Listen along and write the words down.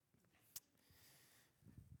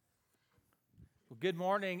Good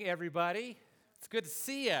morning, everybody. It's good to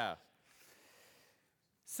see you.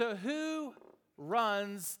 So, who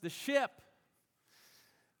runs the ship?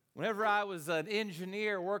 Whenever I was an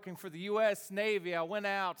engineer working for the U.S. Navy, I went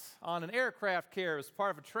out on an aircraft carrier as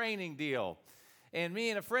part of a training deal. And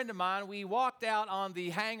me and a friend of mine, we walked out on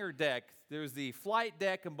the hangar deck. There's the flight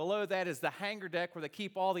deck, and below that is the hangar deck where they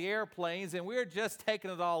keep all the airplanes, and we were just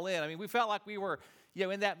taking it all in. I mean, we felt like we were,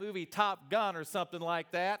 in that movie Top Gun or something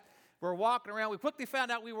like that. We're walking around. We quickly found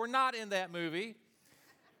out we were not in that movie.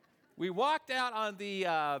 We walked out on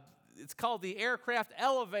the, it's called the aircraft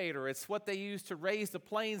elevator. It's what they use to raise the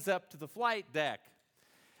planes up to the flight deck.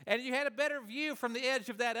 And you had a better view from the edge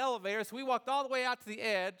of that elevator, so we walked all the way out to the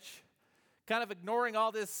edge, kind of ignoring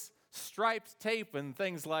all this striped tape and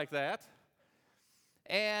things like that.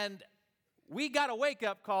 And we got a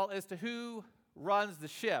wake-up call as to who runs the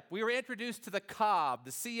ship. We were introduced to the COB,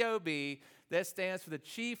 the C-O-B, that stands for the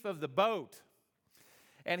chief of the boat.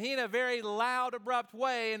 And he, in a very loud, abrupt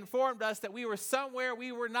way, informed us that we were somewhere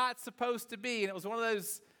we were not supposed to be. And it was one of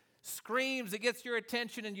those screams that gets your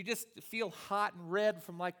attention and you just feel hot and red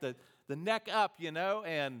from like the neck up,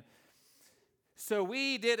 And so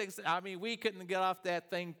we we couldn't get off that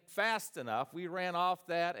thing fast enough. We ran off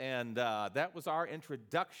that, and that was our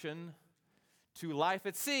introduction to life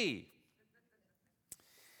at sea.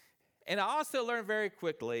 And I also learned very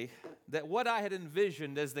quickly that what I had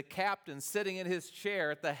envisioned as the captain sitting in his chair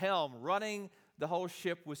at the helm running the whole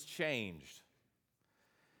ship was changed.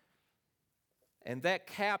 And that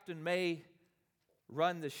captain may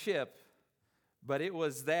run the ship, but it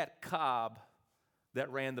was that COB that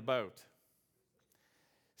ran the boat.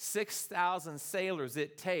 6,000 sailors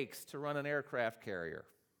it takes to run an aircraft carrier.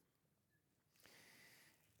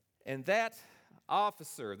 And that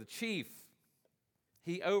officer, the chief,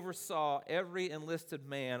 he oversaw every enlisted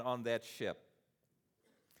man on that ship.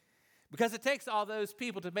 Because it takes all those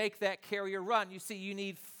people to make that carrier run. You see, you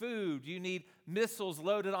need food, you need missiles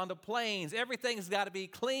loaded onto planes, everything's got to be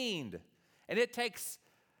cleaned. And it takes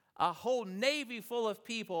a whole navy full of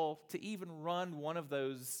people to even run one of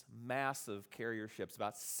those massive carrier ships,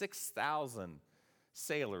 about 6,000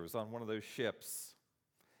 sailors on one of those ships.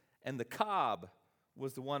 And the COB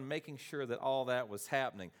was the one making sure that all that was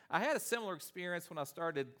happening. I had a similar experience when I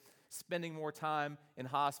started spending more time in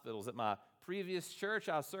hospitals. At my previous church,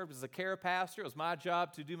 I served as a care pastor. It was my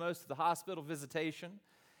job to do most of the hospital visitation.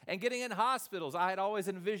 And getting in hospitals, I had always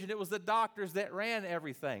envisioned it was the doctors that ran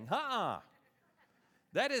everything.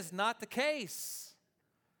 That is not the case.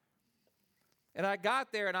 And I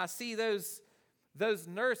got there and I see those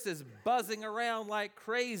nurses buzzing around like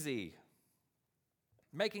crazy,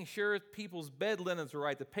 making sure people's bed linens were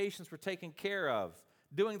right, the patients were taken care of,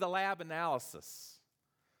 doing the lab analysis.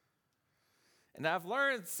 And I've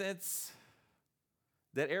learned since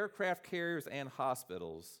that aircraft carriers and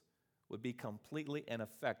hospitals would be completely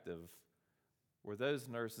ineffective were those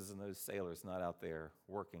nurses and those sailors not out there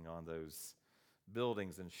working on those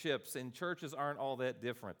buildings and ships. And churches aren't all that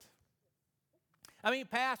different. I mean,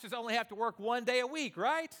 pastors only have to work one day a week,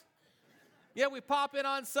 right? Yeah, we pop in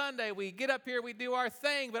on Sunday, we get up here, we do our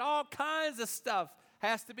thing, but all kinds of stuff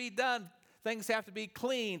has to be done. Things have to be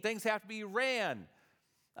cleaned, things have to be ran,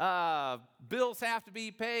 bills have to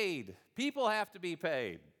be paid, people have to be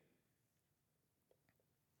paid.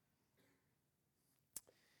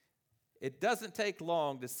 It doesn't take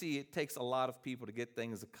long to see it takes a lot of people to get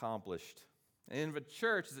things accomplished. And in the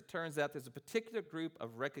church, as it turns out, there's a particular group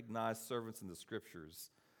of recognized servants in the Scriptures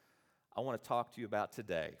I want to talk to you about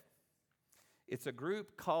today. It's a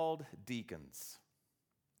group called deacons.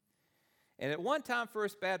 And at one time,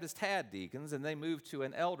 First Baptist had deacons, and they moved to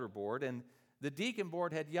an elder board, and the deacon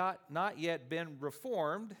board had not yet been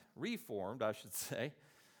reformed, I should say.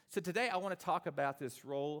 So today I want to talk about this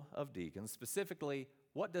role of deacons, specifically,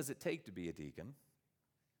 what does it take to be a deacon?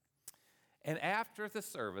 And after the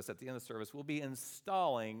service, at the end of the service, we'll be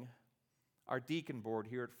installing our deacon board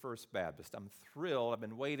here at First Baptist. I'm thrilled. I've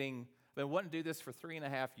been wanting to do this for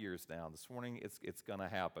 3.5 years now. This morning, it's going to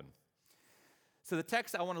happen. So the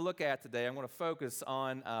text I want to look at today, I'm going to focus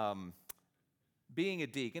on being a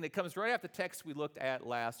deacon. It comes right after the text we looked at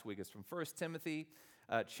last week. It's from 1 Timothy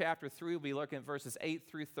chapter 3. We'll be looking at verses 8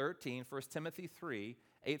 through 13. 1 Timothy 3,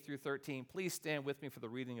 8 through 13. Please stand with me for the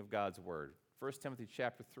reading of God's word. 1 Timothy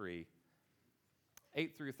chapter 3,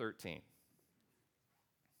 8 through 13.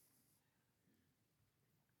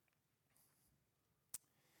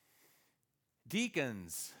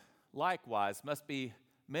 Deacons, likewise, must be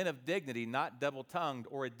men of dignity, not double-tongued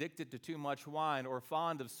or addicted to too much wine or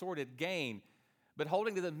fond of sordid gain, but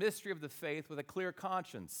holding to the mystery of the faith with a clear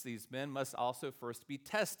conscience. These men must also first be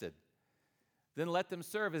tested. then let them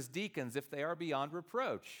serve as deacons if they are beyond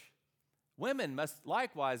reproach. Women must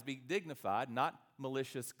likewise be dignified, not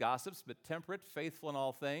malicious gossips, but temperate, faithful in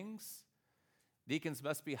all things. Deacons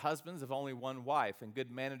must be husbands of only one wife and good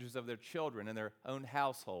managers of their children and their own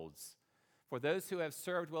households. For those who have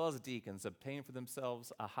served well as deacons obtain for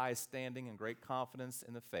themselves a high standing and great confidence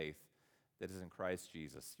in the faith that is in Christ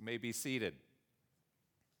Jesus. You may be seated.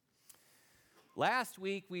 Last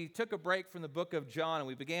week, we took a break from the book of John and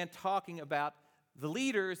we began talking about the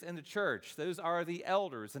leaders in the church. Those are the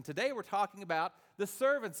elders. And today we're talking about the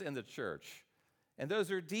servants in the church. And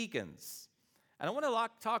those are deacons. And I want to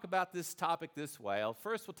talk about this topic this way.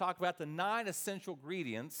 First, we'll talk about the 9 essential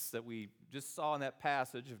ingredients that we just saw in that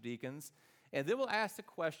passage of deacons. And then we'll ask the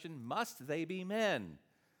question, must they be men?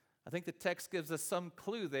 I think the text gives us some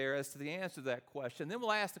clue there as to the answer to that question. Then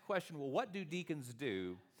we'll ask the question, well, what do deacons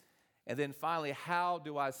do? And then finally, how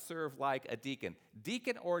do I serve like a deacon?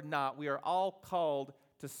 Deacon or not, we are all called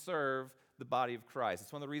to serve the body of Christ.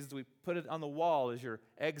 It's one of the reasons we put it on the wall as you're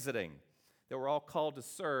exiting, that we're all called to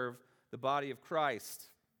serve the body of Christ.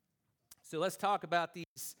 So let's talk about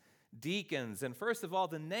these deacons. And first of all,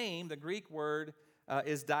 the name, the Greek word,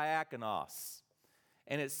 is diakonos.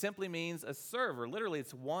 And it simply means a server. Literally,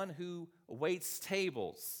 it's one who waits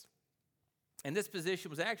tables. And this position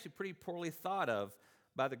was actually pretty poorly thought of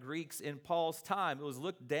by the Greeks in Paul's time. It was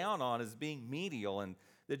looked down on as being menial, and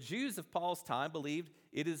the Jews of Paul's time believed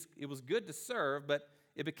it was good to serve, but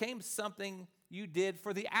it became something you did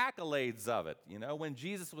for the accolades of it. You know, when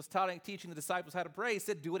Jesus was teaching the disciples how to pray, he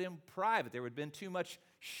said, do it in private. There had been too much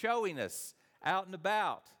showiness out and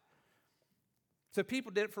about. So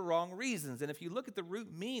people did it for wrong reasons, and if you look at the root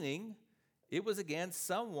meaning, it was, again,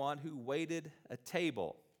 someone who waited a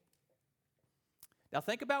table. Now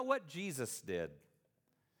think about what Jesus did.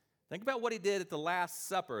 Think about what he did at the Last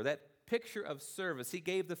Supper, that picture of service. He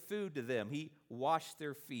gave the food to them. He washed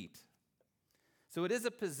their feet. So it is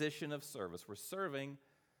a position of service. We're serving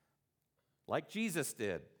like Jesus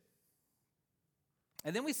did.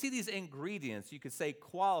 And then we see these ingredients, you could say,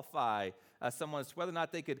 qualify someone as to whether or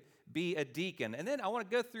not they could be a deacon. And then I want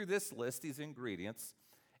to go through this list, these ingredients.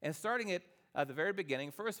 And starting at the very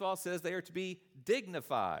beginning, first of all, it says they are to be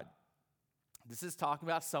dignified. This is talking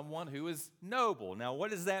about someone who is noble. Now,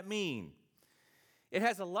 what does that mean? It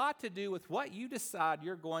has a lot to do with what you decide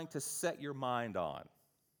you're going to set your mind on.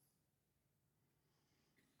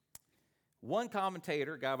 One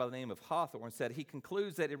commentator, a guy by the name of Hawthorne, said he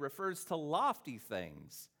concludes that it refers to lofty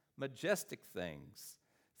things, majestic things,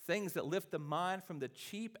 things that lift the mind from the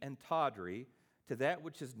cheap and tawdry to that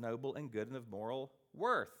which is noble and good and of moral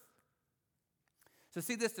worth. So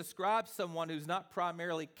see, this describes someone who's not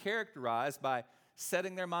primarily characterized by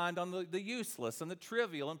setting their mind on the useless and the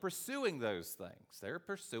trivial and pursuing those things. They're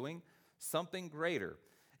pursuing something greater.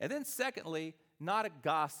 And then secondly, not a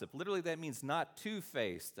gossip. Literally, that means not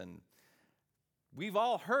two-faced. And we've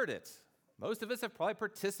all heard it. Most of us have probably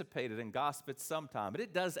participated in gossip at some time, but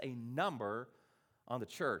it does a number on the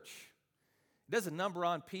church. It does a number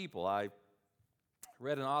on people. I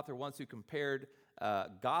read an author once who compared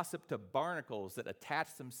gossip to barnacles that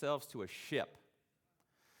attach themselves to a ship.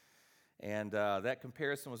 And that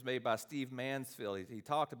comparison was made by Steve Mansfield. He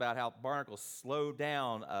talked about how barnacles slow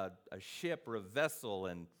down a ship or a vessel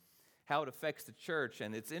and how it affects the church.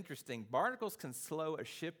 And it's interesting, barnacles can slow a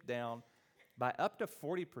ship down by up to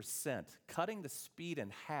 40%, cutting the speed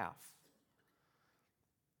in half.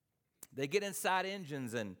 They get inside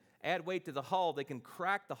engines and add weight to the hull. They can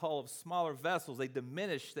crack the hull of smaller vessels. They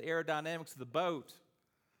diminish the aerodynamics of the boat.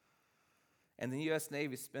 And the U.S.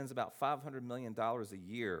 Navy spends about $500 million a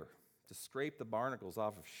year to scrape the barnacles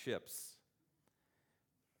off of ships.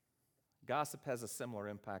 Gossip has a similar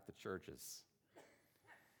impact to churches.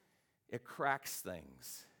 It cracks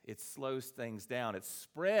things. It slows things down. It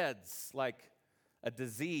spreads like a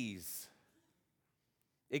disease.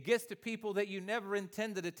 It gets to people that you never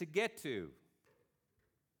intended it to get to.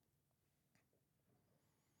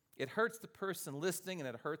 It hurts the person listening, and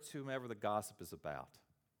it hurts whomever the gossip is about.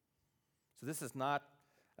 So this is not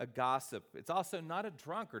a gossip. It's also not a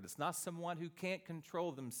drunkard. It's not someone who can't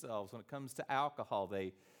control themselves when it comes to alcohol.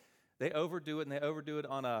 They overdo it, and they overdo it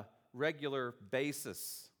on a regular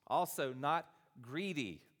basis. Also, not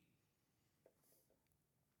greedy.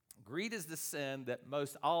 Greed is the sin that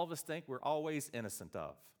most all of us think we're always innocent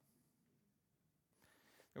of.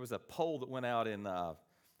 There was a poll that went out in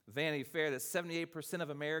Vanity Fair that 78% of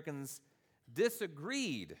Americans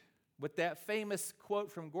disagreed with that famous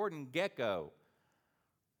quote from Gordon Gekko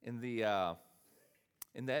in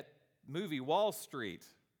that movie Wall Street.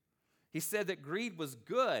 He said that greed was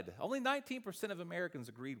good. Only 19% of Americans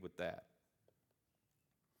agreed with that.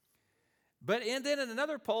 And then in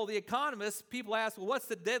another poll, The Economist, people asked, well, what's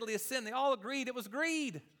the deadliest sin? They all agreed it was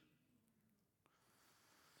greed.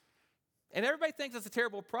 And everybody thinks it's a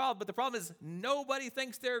terrible problem, but the problem is nobody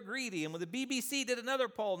thinks they're greedy. And when the BBC did another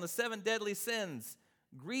poll on the 7 deadly sins,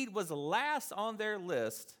 greed was last on their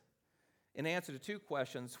list in answer to 2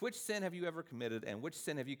 questions. Which sin have you ever committed, and which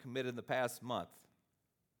sin have you committed in the past month?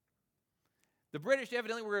 The British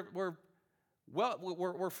evidently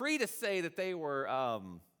were free to say that they were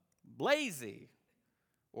lazy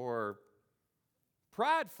or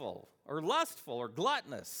prideful or lustful or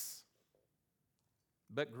gluttonous,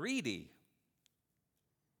 but greedy.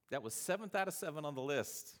 That was 7th out of 7 on the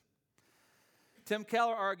list. Tim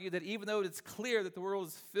Keller argued that even though it's clear that the world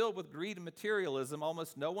is filled with greed and materialism,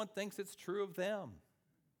 almost no one thinks it's true of them.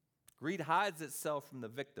 Greed hides itself from the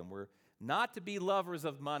victim. We're not to be lovers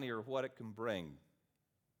of money or what it can bring.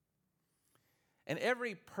 And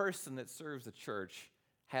every person that serves the church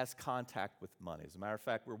has contact with money. As a matter of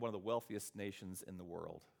fact, we're one of the wealthiest nations in the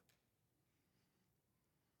world.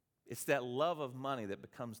 It's that love of money that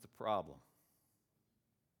becomes the problem.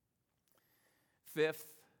 5th,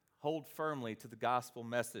 hold firmly to the gospel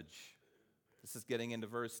message. This is getting into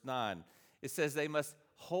verse 9. It says they must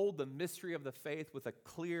hold the mystery of the faith with a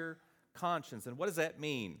clear conscience. And what does that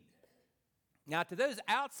mean? Now, to those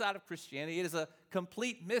outside of Christianity, it is a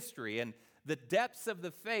complete mystery, and the depths of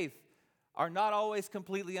the faith are not always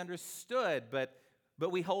completely understood, but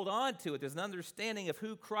we hold on to it. There's an understanding of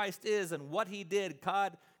who Christ is and what he did.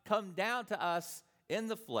 God come down to us in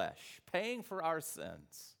the flesh, paying for our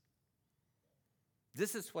sins.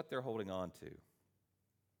 This is what they're holding on to.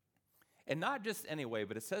 And not just anyway,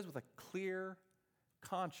 but it says with a clear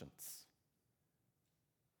conscience.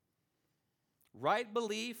 Right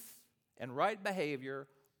belief and right behavior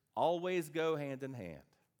always go hand in hand.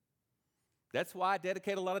 That's why I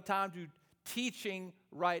dedicate a lot of time to teaching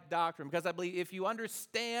right doctrine, because I believe if you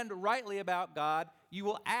understand rightly about God, you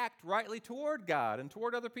will act rightly toward God and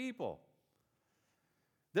toward other people.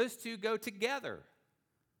 Those two go together.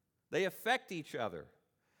 They affect each other.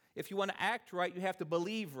 If you want to act right, you have to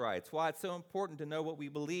believe right. It's why it's so important to know what we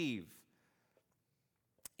believe.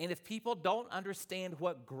 And if people don't understand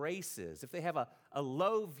what grace is, if they have a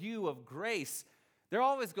low view of grace, they're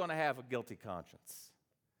always going to have a guilty conscience.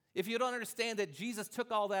 If you don't understand that Jesus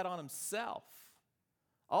took all that on himself,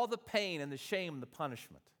 all the pain and the shame and the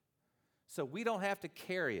punishment, so we don't have to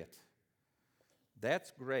carry it,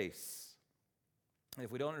 that's grace. And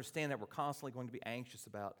if we don't understand that, we're constantly going to be anxious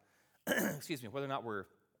about whether or not we're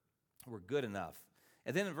good enough.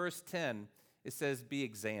 And then in verse 10, it says, be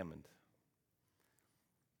examined.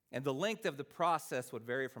 And the length of the process would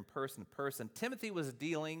vary from person to person. Timothy was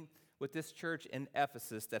dealing with this church in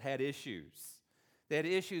Ephesus that had issues. They had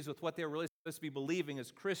issues with what they were really supposed to be believing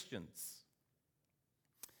as Christians.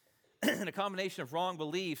 And a combination of wrong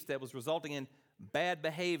beliefs that was resulting in bad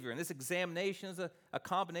behavior. And this examination is a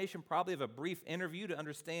combination probably of a brief interview to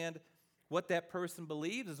understand what that person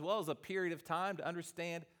believes, as well as a period of time to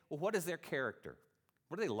understand, well, what is their character?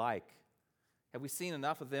 What are they like? Have we seen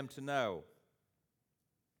enough of them to know?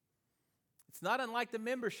 It's not unlike the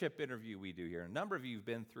membership interview we do here. A number of you have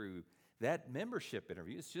been through that membership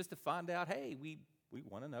interview. It's just to find out, hey, we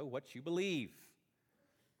want to know what you believe.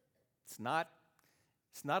 It's not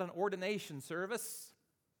an ordination service.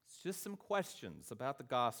 It's just some questions about the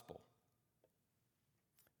gospel.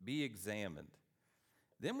 Be examined.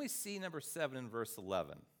 Then we see number 7 in verse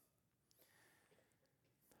 11.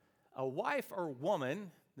 A wife or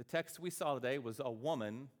woman, the text we saw today was a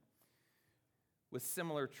woman with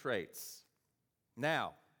similar traits.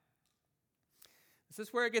 Now, this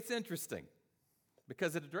is where it gets interesting,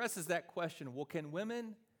 because it addresses that question, well, can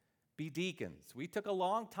women be deacons? We took a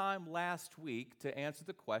long time last week to answer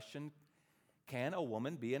the question, can a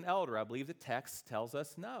woman be an elder? I believe the text tells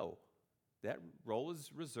us no. That role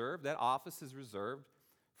is reserved, that office is reserved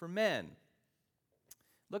for men.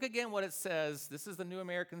 Look again what it says. This is the New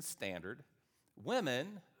American Standard.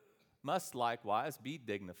 Women must likewise be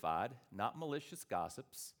dignified, not malicious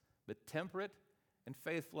gossips, but temperate and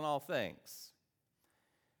faithful in all things.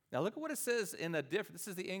 Now look at what it says in this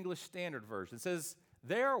is the English Standard Version. It says,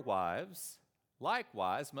 their wives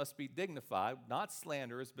likewise must be dignified, not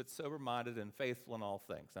slanderers, but sober-minded and faithful in all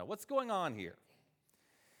things. Now what's going on here?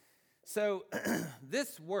 So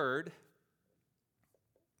this word,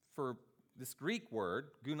 for this Greek word,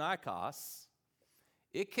 gunaikos,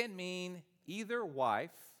 it can mean either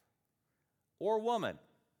wife or woman.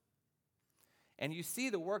 And you see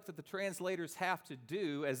the work that the translators have to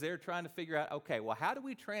do as they're trying to figure out, okay, well, how do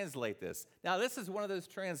we translate this? Now, this is one of those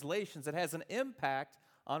translations that has an impact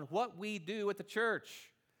on what we do at the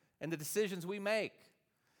church and the decisions we make.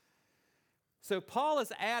 So Paul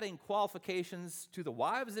is adding qualifications to the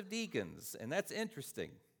wives of deacons, and that's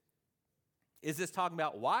interesting. Is this talking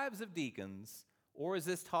about wives of deacons, or is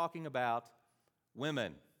this talking about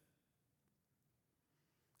women?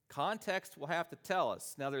 Context will have to tell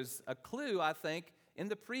us. Now, there's a clue, I think, in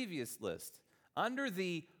the previous list. Under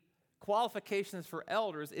the qualifications for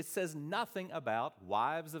elders, it says nothing about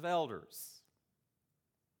wives of elders.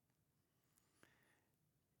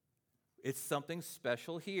 It's something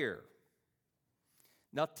special here.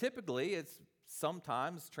 Now, typically, it's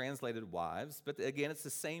sometimes translated wives, but again, it's the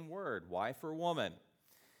same word, wife or woman.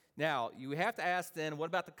 Now, you have to ask then, what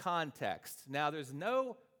about the context? Now, there's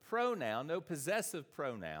no pronoun, no possessive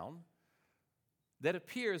pronoun that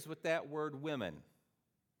appears with that word women.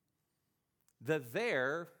 The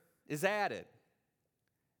there is added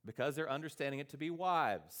because they're understanding it to be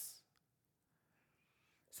wives.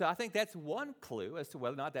 So I think that's one clue as to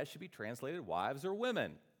whether or not that should be translated wives or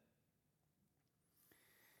women.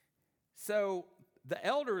 So the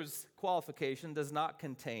elders' qualification does not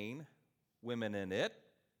contain women in it.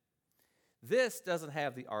 This doesn't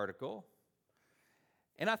have the article.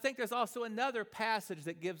 And I think there's also another passage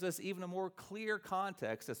that gives us even a more clear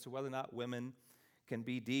context as to whether or not women can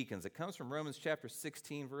be deacons. It comes from Romans chapter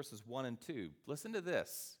 16, verses 1 and 2. Listen to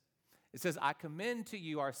this. It says, I commend to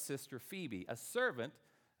you our sister Phoebe, a servant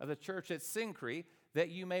of the church at Cenchreae, that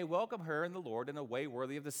you may welcome her in the Lord in a way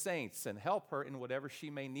worthy of the saints, and help her in whatever she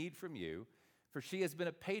may need from you, for she has been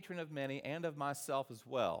a patron of many and of myself as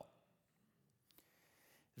well.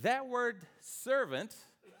 That word servant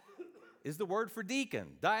is the word for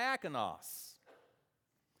deacon, diakonos.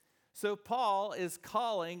 So Paul is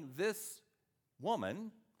calling this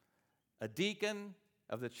woman a deacon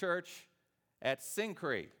of the church at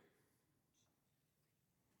Cenchreae.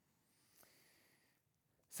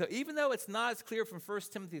 So even though it's not as clear from 1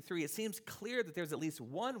 Timothy 3, it seems clear that there's at least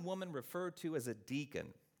one woman referred to as a deacon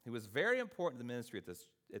who was very important in the ministry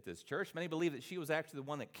at this church. Many believe that she was actually the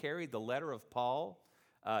one that carried the letter of Paul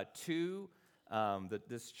to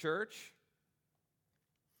this church.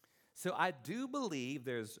 So I do believe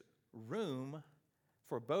there's room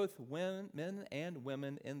for both men and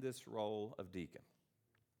women in this role of deacon.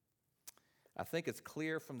 I think it's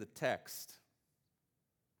clear from the text.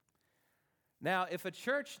 Now, if a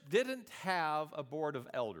church didn't have a board of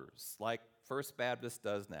elders, like First Baptist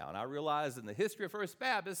does now, and I realize in the history of First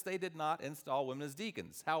Baptist, they did not install women as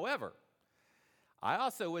deacons. However, I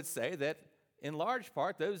also would say that in large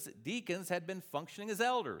part, those deacons had been functioning as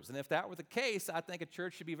elders. And if that were the case, I think a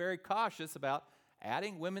church should be very cautious about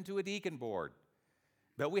adding women to a deacon board.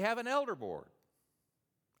 But we have an elder board,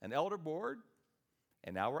 and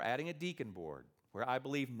now we're adding a deacon board, where I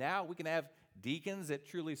believe now we can have deacons that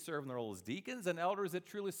truly serve in the role as deacons and elders that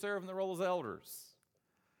truly serve in the role as elders.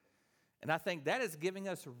 And I think that is giving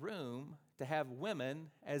us room to have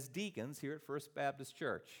women as deacons here at First Baptist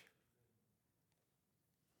Church.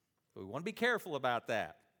 So we want to be careful about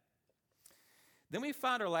that. Then we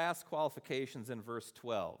find our last qualifications in verse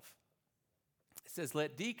 12. It says,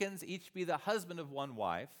 let deacons each be the husband of one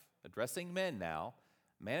wife, addressing men now,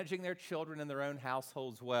 managing their children in their own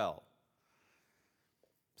households well.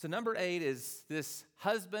 So number 8 is this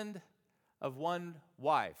husband of one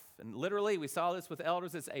wife. And literally, we saw this with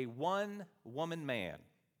elders, it's a one-woman man.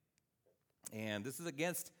 And this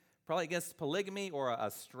is probably against polygamy or a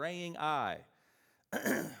straying eye.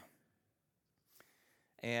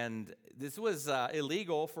 And this was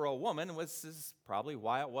illegal for a woman, which is probably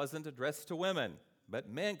why it wasn't addressed to women. But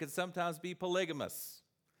men could sometimes be polygamous,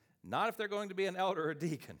 not if they're going to be an elder or a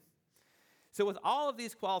deacon. So with all of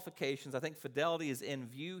these qualifications, I think fidelity is in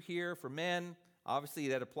view here for men. Obviously,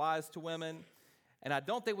 that applies to women. And I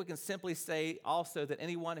don't think we can simply say also that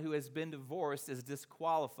anyone who has been divorced is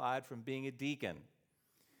disqualified from being a deacon.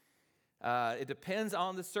 It depends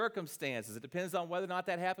on the circumstances. It depends on whether or not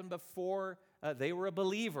that happened before they were a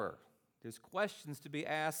believer. There's questions to be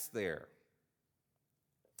asked there.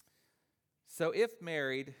 So if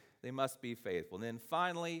married, they must be faithful. And then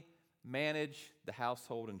finally, manage the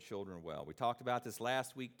household and children well. We talked about this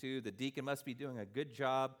last week too. The deacon must be doing a good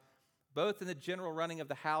job, both in the general running of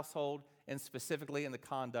the household and specifically in the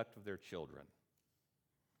conduct of their children.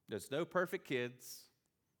 There's no perfect kids.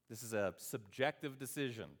 This is a subjective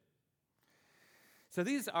decision. So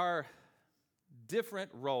these are different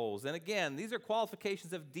roles. And again, these are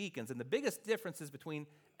qualifications of deacons. And the biggest differences between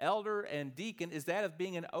elder and deacon is that of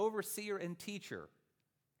being an overseer and teacher.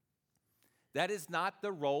 That is not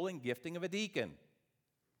the role and gifting of a deacon.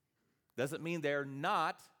 Doesn't mean they're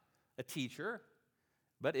not a teacher,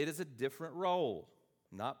 but it is a different role,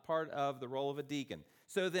 not part of the role of a deacon.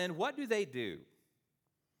 So then what do they do?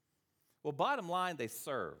 Well, bottom line, they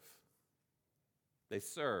serve. They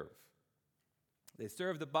serve. They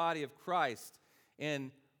serve the body of Christ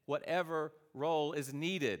in whatever role is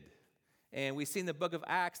needed. And we see in the book of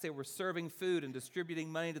Acts, they were serving food and distributing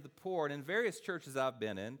money to the poor. And in various churches I've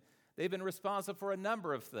been in, they've been responsible for a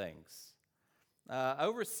number of things.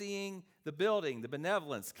 Overseeing the building, the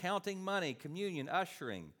benevolence, counting money, communion,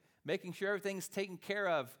 ushering, making sure everything's taken care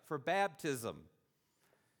of for baptism.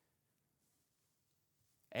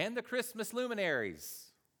 And the Christmas luminaries.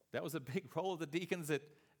 That was a big role of the deacons at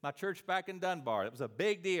my church back in Dunbar. It was a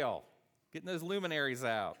big deal, getting those luminaries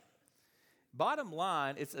out. Bottom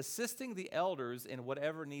line, it's assisting the elders in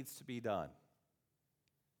whatever needs to be done.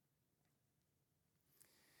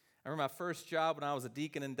 I remember my first job when I was a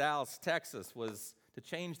deacon in Dallas, Texas, was to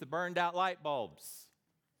change the burned out light bulbs.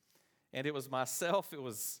 And it was myself, it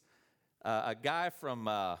was a guy from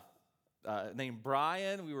named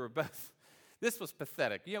Brian. We were both, this was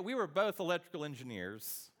pathetic. You know, we were both electrical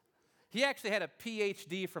engineers. He actually had a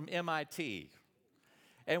PhD from MIT.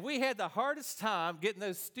 And we had the hardest time getting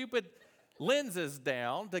those stupid lenses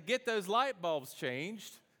down to get those light bulbs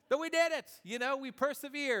changed, but we did it. You know, we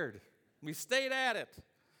persevered. We stayed at it.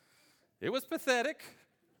 It was pathetic,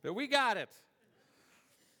 but we got it.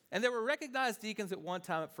 And there were recognized deacons at one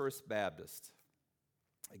time at First Baptist.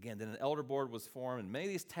 Again, then an elder board was formed, and many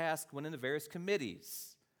of these tasks went into various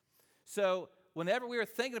committees. So whenever we were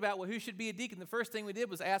thinking about, well, who should be a deacon, the first thing we did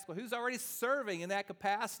was ask, well, who's already serving in that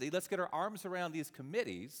capacity? Let's get our arms around these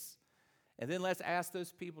committees. And then let's ask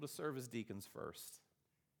those people to serve as deacons first.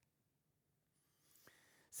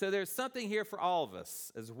 So there's something here for all of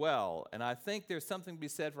us as well. And I think there's something to be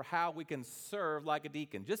said for how we can serve like a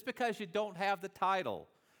deacon. Just because you don't have the title,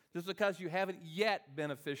 just because you haven't yet been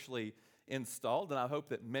officially installed, and I hope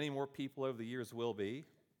that many more people over the years will be,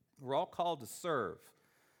 we're all called to serve.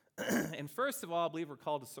 And first of all, I believe we're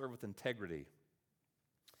called to serve with integrity.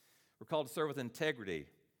 We're called to serve with integrity.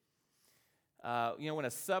 When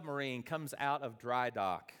a submarine comes out of dry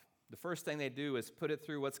dock, the first thing they do is put it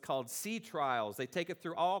through what's called sea trials. They take it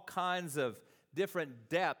through all kinds of different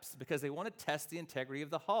depths because they want to test the integrity of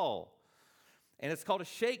the hull. And it's called a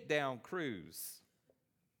shakedown cruise.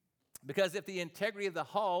 Because if the integrity of the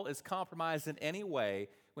hull is compromised in any way,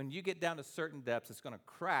 when you get down to certain depths, it's going to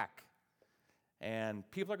crack and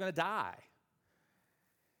people are going to die.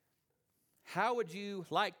 How would you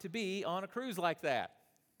like to be on a cruise like that?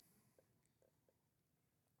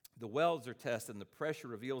 The welds are tested, and the pressure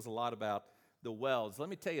reveals a lot about the welds. Let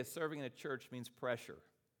me tell you, serving in a church means pressure.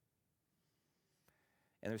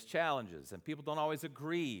 And there's challenges, and people don't always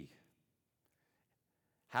agree.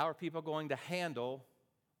 How are people going to handle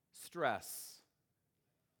stress?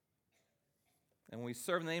 And when we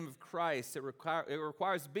serve in the name of Christ, it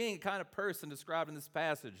requires being the kind of person described in this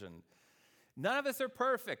passage. And none of us are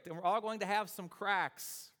perfect, and we're all going to have some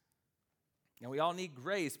cracks. And we all need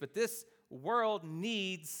grace, but this world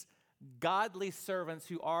needs godly servants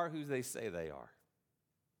who are who they say they are.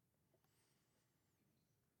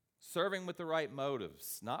 Serving with the right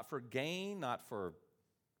motives, not for gain, not for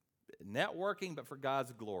networking, but for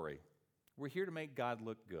God's glory. We're here to make God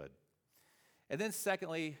look good. And then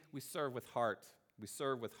secondly, we serve with heart. We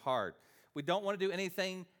serve with heart. We don't want to do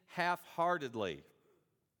anything half-heartedly.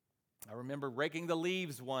 I remember raking the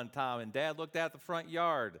leaves one time, and Dad looked out the front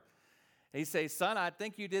yard. And he said, "Son, I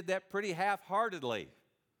think you did that pretty half-heartedly."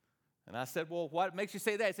 And I said, "Well, what makes you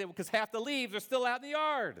say that?" He said, "Well, because half the leaves are still out in the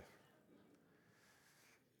yard."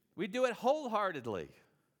 We do it wholeheartedly.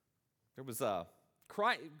 There was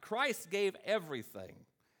Christ gave everything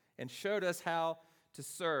and showed us how to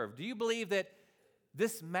serve. Do you believe that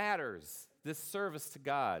this matters, this service to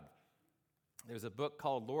God? There's a book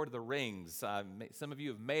called Lord of the Rings. Some of you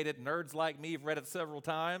have made it. Nerds like me have read it several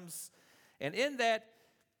times. And in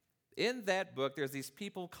that book, there's these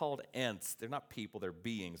people called Ents. They're not people, they're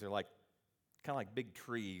beings. They're kind of like big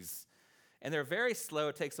trees. And they're very slow.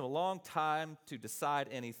 It takes them a long time to decide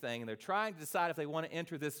anything. And they're trying to decide if they want to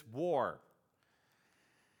enter this war.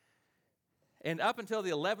 And up until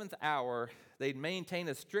the 11th hour, they'd maintain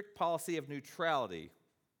a strict policy of neutrality.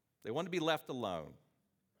 They wanted to be left alone.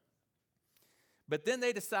 But then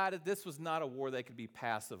they decided this was not a war they could be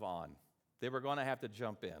passive on. They were going to have to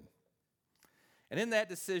jump in. And in that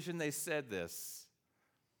decision, they said this: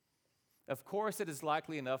 "Of course, it is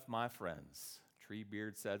likely enough, my friends,"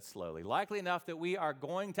 Treebeard said slowly, "likely enough that we are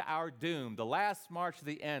going to our doom, the last march of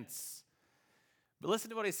the Ents. But listen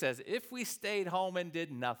to what he says: if we stayed home and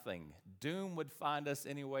did nothing, doom would find us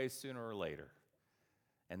anyway sooner or later.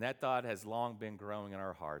 And that thought has long been growing in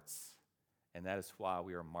our hearts, and that is why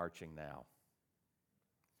we are marching now."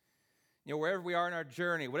 You know, wherever we are in our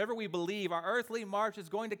journey, whatever we believe, our earthly march is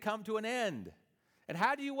going to come to an end. And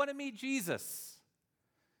how do you want to meet Jesus?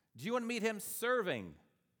 Do you want to meet him serving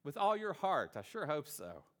with all your heart? I sure hope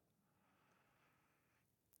so.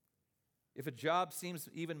 If a job seems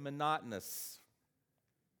even monotonous,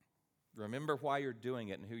 remember why you're doing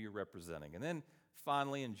it and who you're representing. And then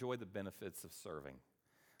finally, enjoy the benefits of serving.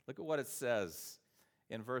 Look at what it says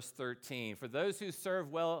in verse 13. For those who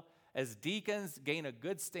serve well as deacons gain a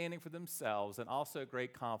good standing for themselves and also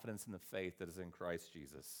great confidence in the faith that is in Christ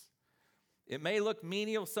Jesus. It may look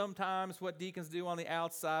menial sometimes what deacons do on the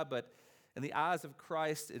outside, but in the eyes of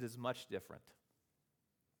Christ, it is much different.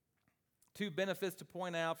 Two benefits to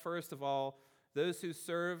point out. First of all, those who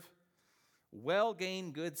serve will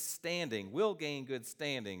gain good standing.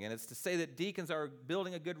 And it's to say that deacons are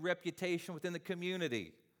building a good reputation within the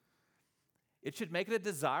community. It should make it a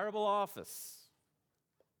desirable office.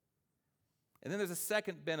 And then there's a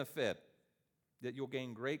second benefit, that you'll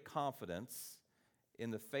gain great confidence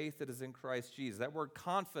in the faith that is in Christ Jesus. That word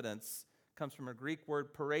confidence comes from a Greek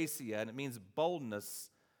word parrhesia, and it means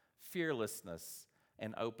boldness, fearlessness,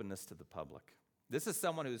 and openness to the public. This is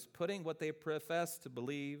someone who's putting what they profess to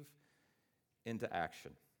believe into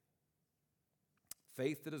action.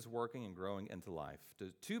 Faith that is working and growing into life.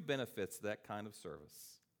 There's two benefits to that kind of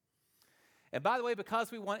service. And by the way,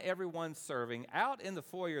 because we want everyone serving, out in the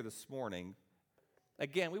foyer this morning,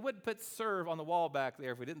 again, we wouldn't put serve on the wall back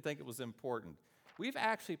there if we didn't think it was important. We've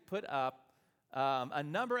actually put up a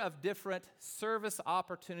number of different service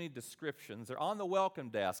opportunity descriptions. They're on the welcome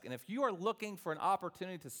desk. And if you are looking for an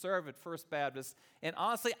opportunity to serve at First Baptist, and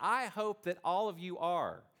honestly, I hope that all of you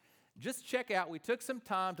are, just check out, we took some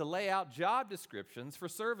time to lay out job descriptions for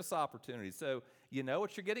service opportunities. So you know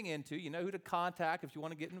what you're getting into. You know who to contact if you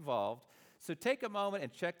want to get involved. So take a moment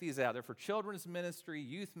and check these out. They're for children's ministry,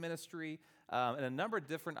 youth ministry, and a number of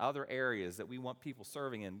different other areas that we want people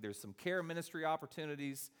serving in. There's some care ministry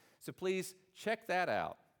opportunities. So please check that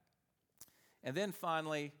out. And then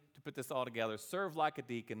finally, to put this all together, serve like a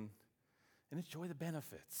deacon and enjoy the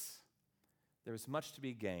benefits. There is much to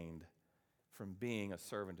be gained from being a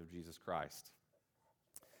servant of Jesus Christ.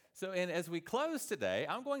 So, and as we close today,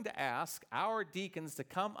 I'm going to ask our deacons to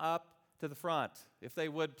come up to the front, if they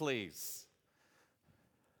would please.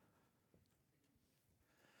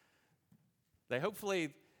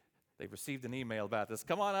 They've received an email about this.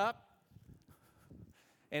 Come on up.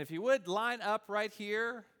 And if you would, line up right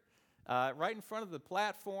here, right in front of the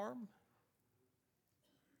platform.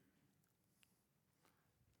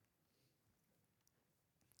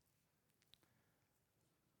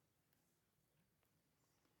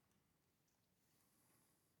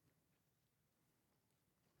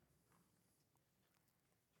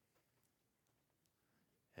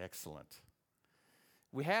 Excellent.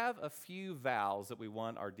 We have a few vows that we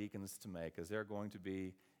want our deacons to make as they're going to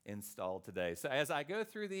be installed today. So as I go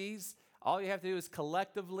through these, all you have to do is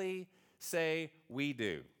collectively say, "We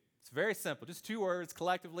do." It's very simple, just 2 words.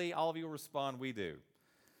 Collectively, all of you will respond, "We do."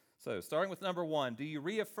 So starting with number 1, do you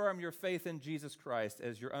reaffirm your faith in Jesus Christ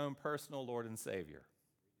as your own personal Lord and Savior?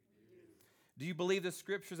 Do you believe the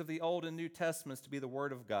scriptures of the Old and New Testaments to be the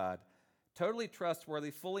Word of God, totally trustworthy,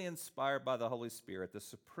 fully inspired by the Holy Spirit, the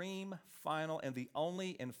supreme, final, and the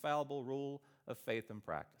only infallible rule of faith and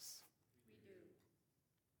practice? We do.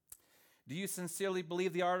 Do you sincerely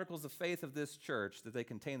believe the articles of faith of this church, that they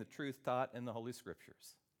contain the truth taught in the Holy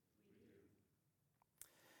Scriptures?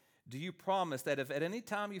 Do you promise that if at any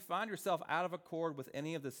time you find yourself out of accord with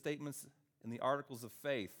any of the statements in the articles of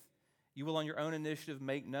faith, you will on your own initiative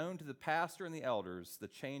make known to the pastor and the elders the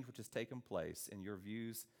change which has taken place in your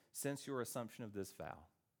views since your assumption of this vow?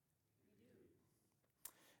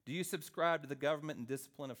 Do you subscribe to the government and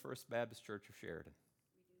discipline of First Baptist Church of Sheridan?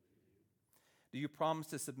 Do you promise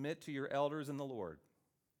to submit to your elders in the Lord?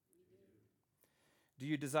 Do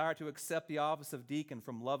you desire to accept the office of deacon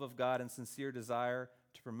from love of God and sincere desire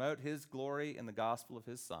to promote His glory in the gospel of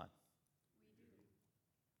His Son?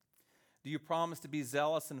 Do you promise to be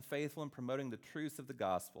zealous and faithful in promoting the truths of the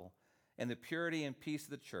gospel and the purity and peace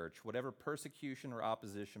of the church, whatever persecution or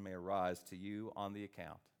opposition may arise to you on the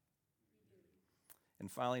account?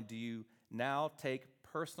 And finally, do you now take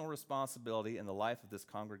personal responsibility in the life of this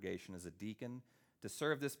congregation as a deacon to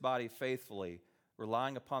serve this body faithfully,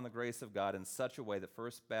 relying upon the grace of God in such a way that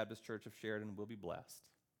First Baptist Church of Sheridan will be blessed?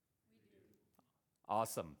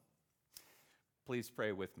 Awesome. Please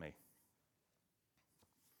pray with me.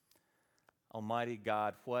 Almighty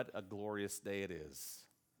God, what a glorious day it is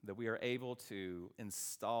that we are able to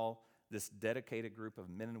install this dedicated group of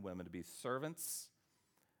men and women to be servants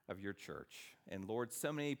of your church. And Lord,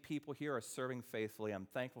 so many people here are serving faithfully. I'm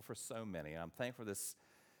thankful for so many. I'm thankful for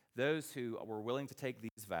those who were willing to take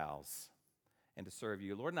these vows and to serve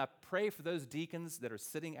you. Lord, and I pray for those deacons that are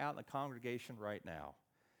sitting out in the congregation right now.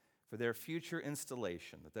 for their future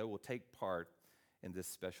installation, that they will take part in this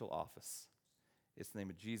special office. It's in the name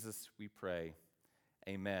of Jesus we pray.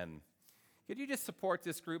 Amen. Could you just support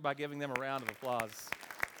this group by giving them a round of applause?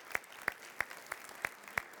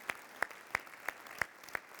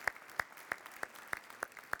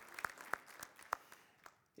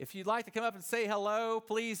 If you'd like to come up and say hello,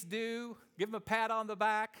 please do. Give them a pat on the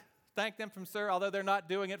back. Thank them from Sir, although they're not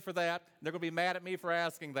doing it for that. They're going to be mad at me for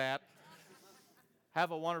asking that.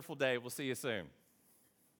 Have a wonderful day. We'll see you soon.